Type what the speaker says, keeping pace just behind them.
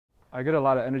I get a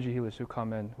lot of energy healers who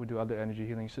come in who do other energy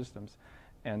healing systems,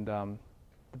 and the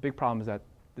big problem is that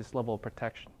this level of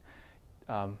protection.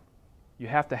 You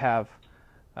have to have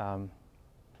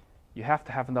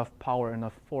enough power,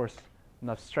 enough force,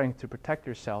 enough strength to protect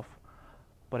yourself,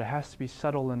 but it has to be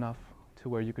subtle enough to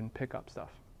where you can pick up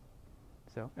stuff.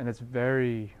 So, and it's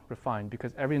very refined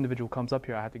because every individual comes up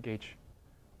here, I have to gauge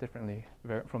differently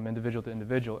from individual to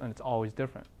individual, and it's always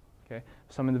different. Okay,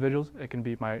 some individuals it can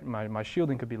be my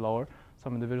shielding could be lower.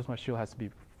 Some individuals my shield has to be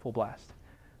full blast.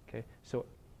 Okay, so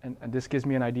and this gives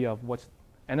me an idea of what's,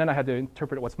 and then I had to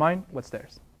interpret what's mine, what's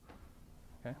theirs.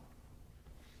 Okay,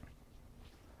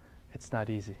 it's not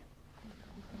easy.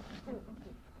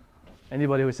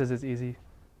 Anybody who says it's easy,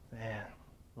 man,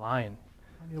 lying.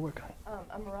 I need to work on.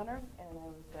 I'm a runner, and I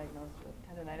was diagnosed with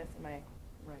tendonitis in my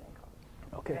right ankle.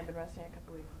 Okay. And I've been resting a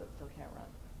couple weeks, but still can't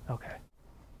run. Okay.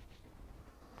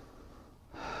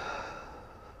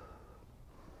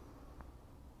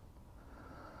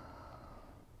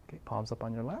 Okay, palms up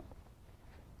on your lap.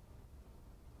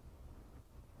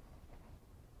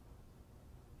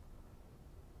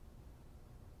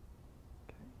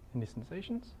 Okay. Any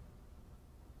sensations?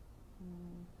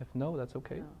 If no, that's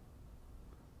okay. No.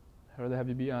 I'd rather have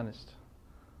you be honest.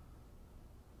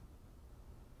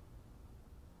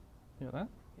 You know that?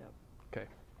 Yep. Okay.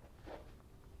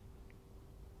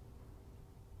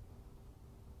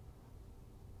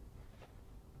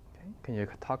 Okay. Can you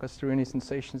talk us through any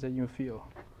sensations that you feel?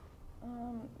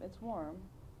 It's warm.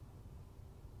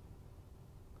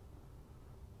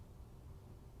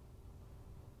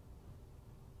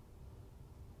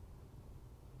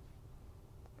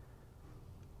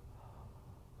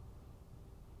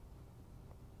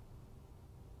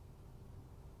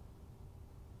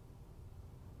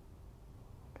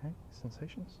 Okay.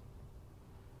 Sensations?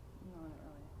 No, not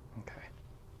really. Okay.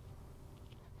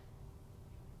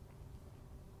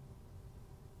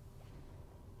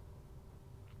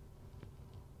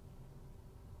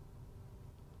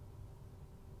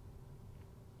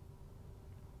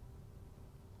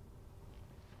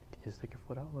 Can you just take your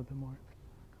foot out a little bit more?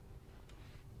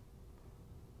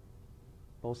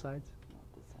 Both sides? No,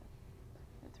 this side.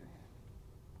 It's right here.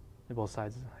 Yeah, both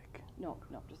sides, like. No,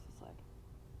 just this side.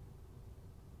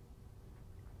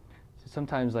 So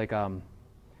sometimes, like,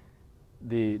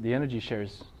 the energy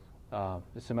shares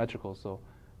is symmetrical, so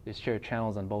they share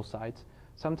channels on both sides.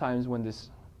 Sometimes when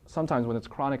it's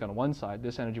chronic on one side,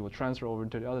 this energy will transfer over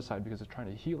to the other side because it's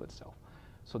trying to heal itself.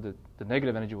 So the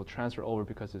negative energy will transfer over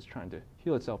because it's trying to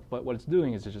heal itself, but what it's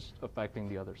doing is it's just affecting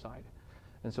the other side.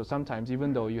 And so sometimes,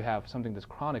 even though you have something that's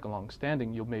chronic and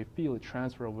long-standing, you may feel it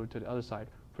transfer over to the other side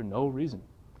for no reason,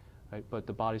 right? But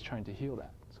the body's trying to heal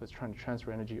that, so it's trying to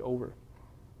transfer energy over.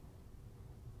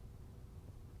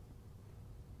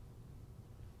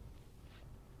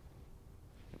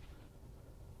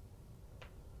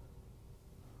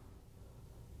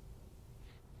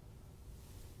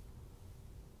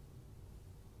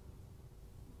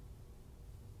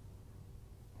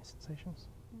 Sensations?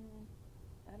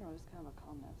 I don't know, just kind of a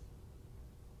calmness.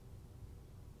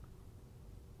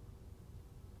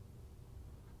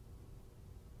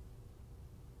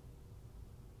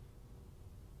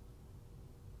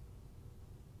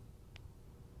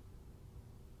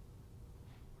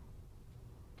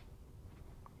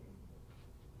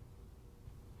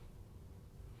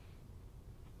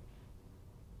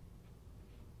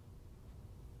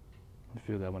 You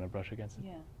feel that when I brush against it?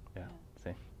 Yeah.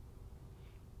 See?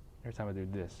 Every time I do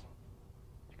this,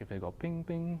 you can feel it go ping,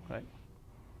 ping, right?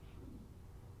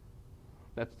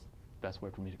 That's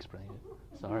word for me to explain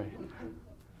it. Sorry.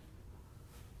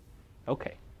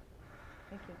 Okay.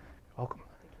 Thank you. You're welcome.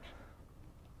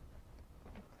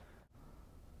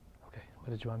 Okay, what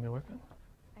did you want me to work on?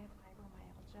 I have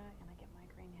fibromyalgia and I get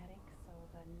migraine headaches, so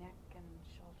the neck and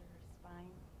shoulder, spine,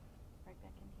 right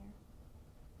back in here.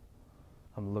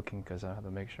 I'm looking because I have to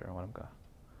make sure when I'm going.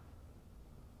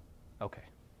 Okay.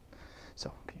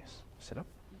 So, can you sit up?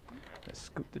 Let's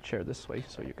scoot the chair this way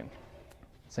so you can.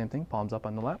 Same thing, palms up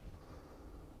on the lap.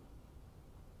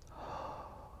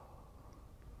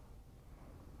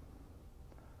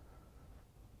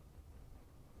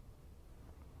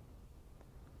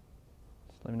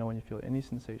 Just let me know when you feel any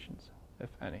sensations, if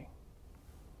any.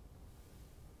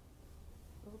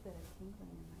 A little bit of tingling in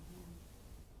my hand.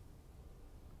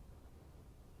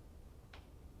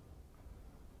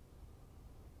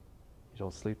 You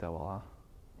don't sleep that well, huh?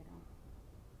 I don't.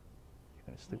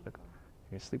 You're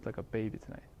gonna sleep like a baby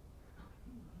tonight.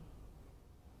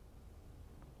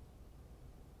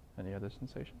 Any other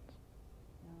sensations?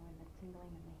 No, and the tingling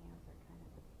in the hands are kind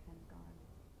of gone.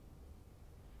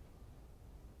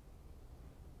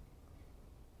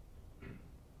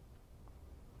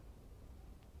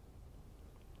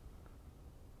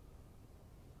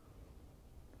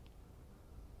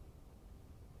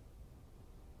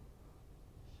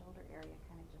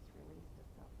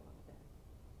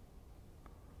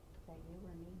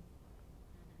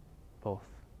 Both.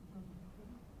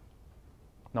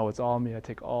 No, it's all me. I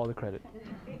take all the credit. Oh,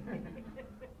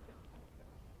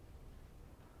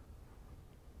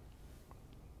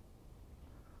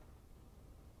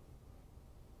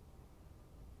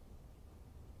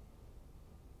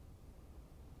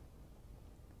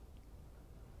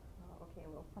 okay,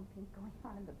 well, something's going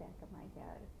on in the back of my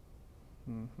head.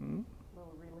 Mm-hmm. A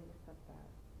little release of the,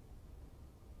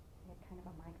 I had kind of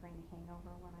a migraine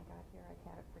hangover when I got here. I've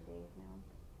had it for days now.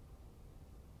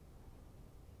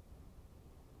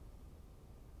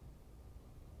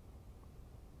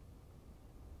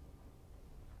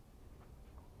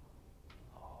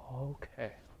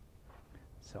 Okay.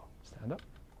 So, stand up.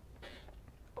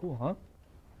 Cool, huh?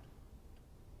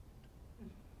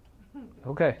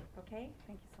 Okay. Okay,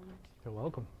 thank you so much. You're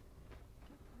welcome.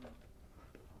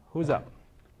 Who's up?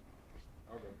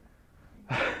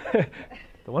 Okay.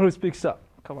 The one who speaks up.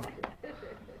 Come on. Do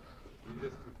you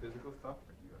just do physical stuff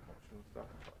or do you emotional stuff?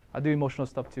 I do emotional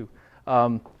stuff too.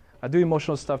 I do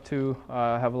emotional stuff too.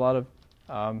 I have a lot of,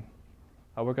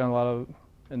 I work on a lot of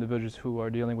individuals who are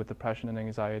dealing with depression and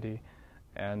anxiety,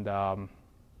 and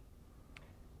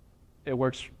it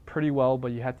works pretty well,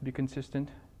 but you have to be consistent,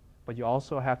 but you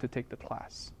also have to take the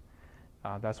class.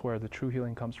 That's where the true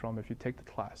healing comes from, if you take the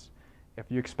class. If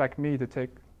you expect me to take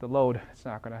the load, it's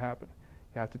not going to happen.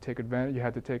 You have to take advantage, you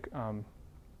have to take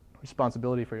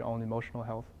responsibility for your own emotional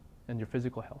health and your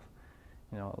physical health.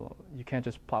 You know, you can't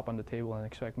just plop on the table and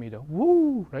expect me to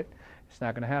woo, right? It's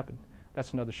not going to happen.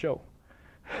 That's another show.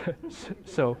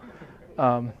 So,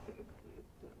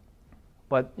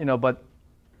 but you know, but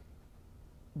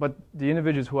the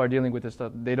individuals who are dealing with this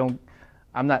stuff, they don't.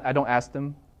 I don't ask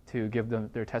them to give them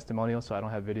their testimonials, so I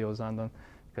don't have videos on them,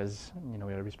 because you know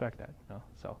we gotta respect that. You know,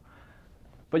 so,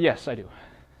 but yes, I do.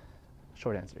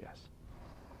 Short answer, yes.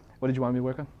 What did you want me to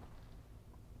work on?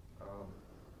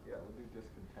 Yeah, we'll do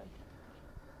discontent.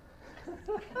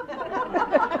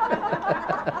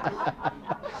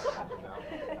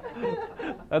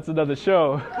 That's another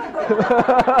show.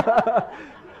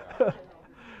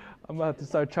 I'm gonna have to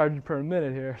start charging per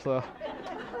minute here, so.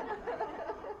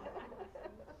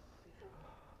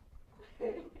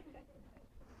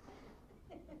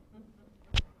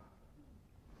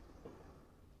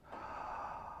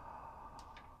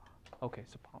 Okay,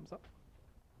 so palms up.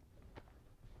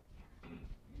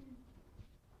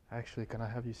 Actually, can I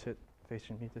have you sit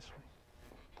facing me this way?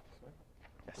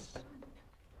 Yes.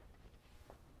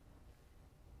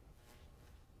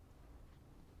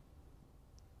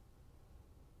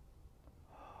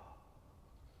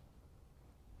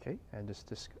 Okay, and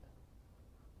just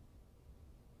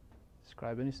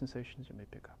describe any sensations you may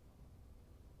pick up,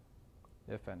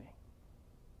 if any.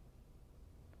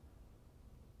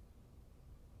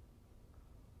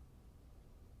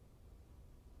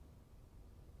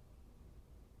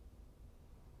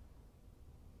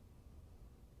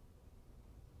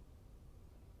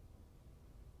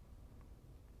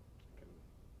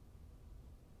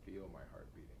 Feel my heart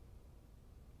beating.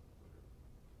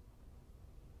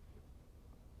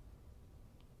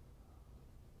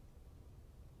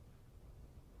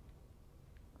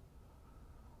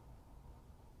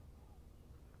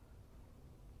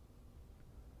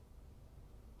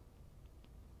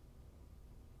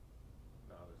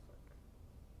 Now there's like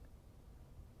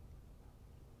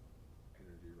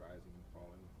energy rising and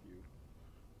falling with you.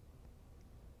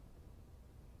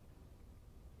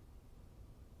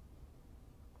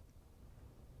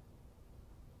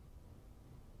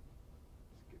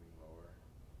 Just getting lower.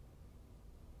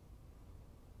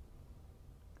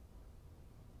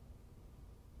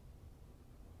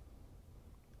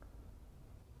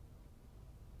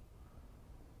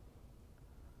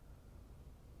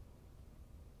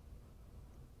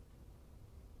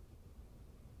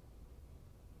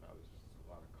 Now there's just a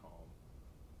lot of calm.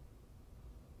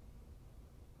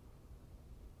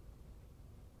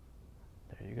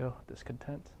 There you go,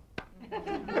 discontent.